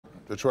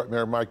Detroit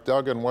Mayor Mike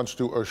Duggan wants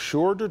to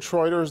assure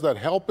Detroiters that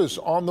help is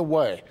on the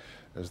way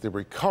as they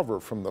recover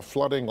from the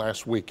flooding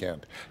last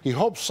weekend. He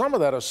hopes some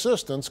of that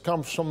assistance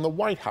comes from the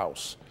White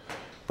House.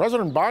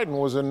 President Biden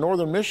was in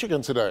northern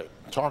Michigan today,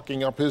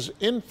 talking up his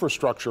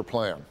infrastructure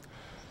plan.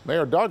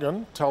 Mayor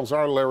Duggan tells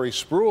our Larry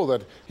Spruill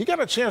that he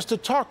got a chance to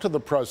talk to the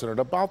president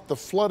about the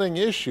flooding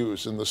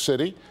issues in the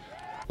city.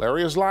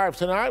 Larry is live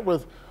tonight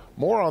with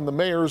more on the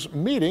mayor's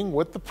meeting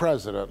with the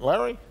president.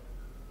 Larry?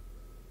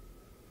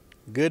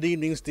 Good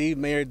evening, Steve.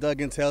 Mayor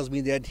Duggan tells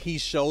me that he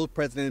showed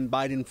President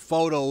Biden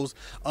photos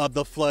of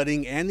the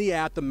flooding and the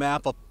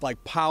aftermath of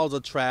piles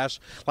of trash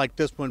like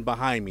this one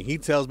behind me. He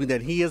tells me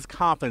that he is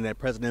confident that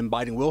President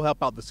Biden will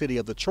help out the city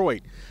of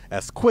Detroit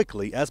as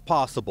quickly as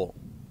possible.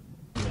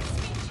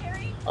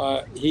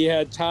 He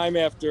had time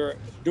after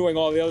doing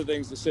all the other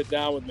things to sit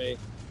down with me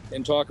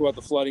and talk about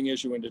the flooding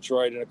issue in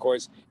Detroit. And of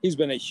course, he's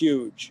been a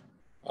huge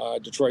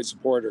Detroit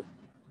supporter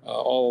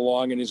all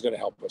along, and he's going to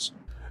help us.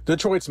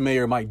 Detroit's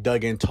Mayor Mike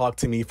Duggan talked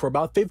to me for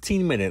about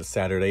 15 minutes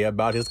Saturday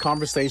about his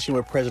conversation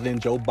with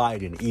President Joe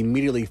Biden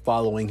immediately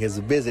following his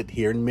visit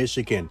here in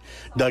Michigan.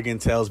 Duggan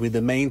tells me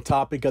the main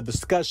topic of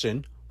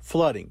discussion,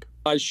 flooding.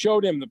 I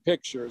showed him the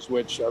pictures,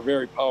 which are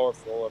very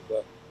powerful, of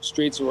the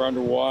streets that were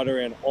underwater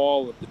and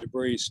all of the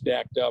debris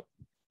stacked up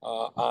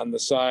on the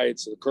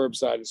sides, the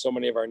curbside in so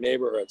many of our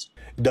neighborhoods.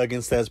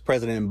 Duggan says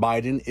President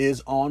Biden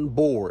is on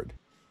board.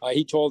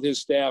 He told his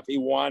staff he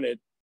wanted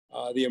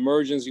the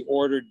emergency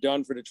order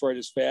done for Detroit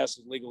as fast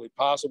as legally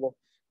possible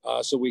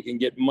so we can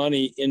get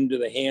money into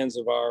the hands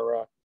of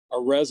our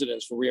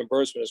residents for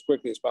reimbursement as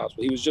quickly as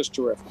possible. He was just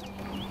terrific.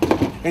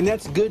 And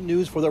that's good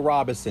news for the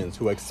Robinsons,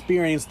 who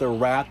experienced the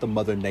wrath of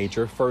Mother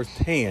Nature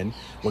firsthand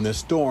when the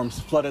storms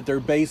flooded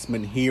their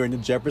basement here in the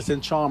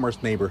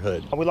Jefferson-Chalmers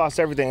neighborhood. We lost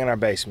everything in our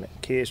basement.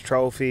 Kids'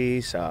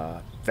 trophies,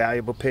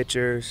 valuable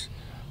pictures.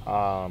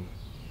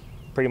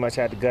 Pretty much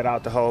had to gut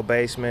out the whole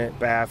basement,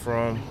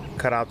 bathroom,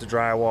 cut out the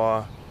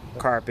drywall,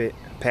 carpet,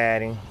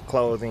 padding,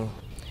 clothing.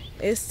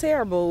 It's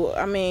terrible.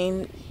 I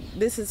mean,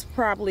 this is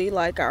probably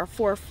like our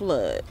fourth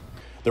flood.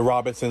 The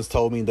Robinsons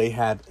told me they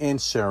have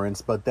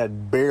insurance, but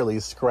that barely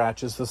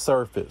scratches the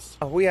surface.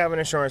 We have an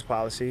insurance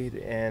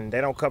policy, and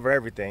they don't cover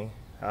everything.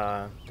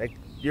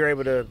 You're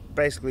able to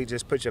basically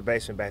just put your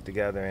basement back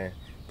together, and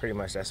pretty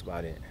much that's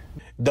about it.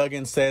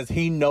 Duggan says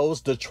he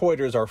knows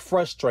Detroiters are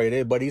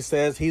frustrated, but he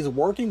says he's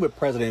working with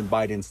President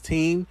Biden's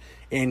team,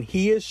 and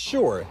he is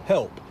sure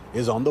help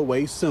is on the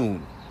way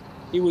soon.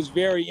 He was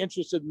very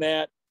interested in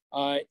that,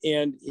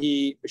 and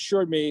he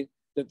assured me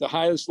that the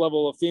highest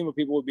level of FEMA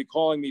people would be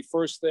calling me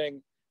first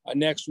thing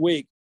next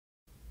week.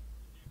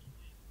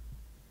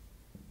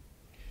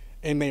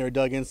 And Mayor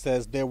Duggan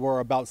says there were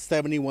about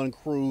 71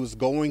 crews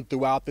going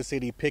throughout the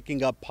city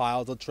picking up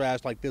piles of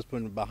trash like this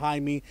one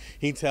behind me.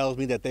 He tells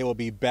me that they will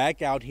be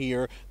back out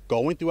here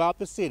going throughout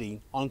the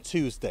city on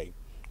Tuesday.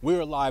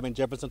 We're live in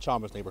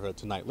Jefferson-Chalmers neighborhood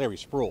tonight. Larry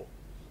Spruill,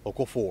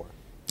 Local 4.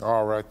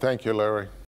 All right. Thank you, Larry.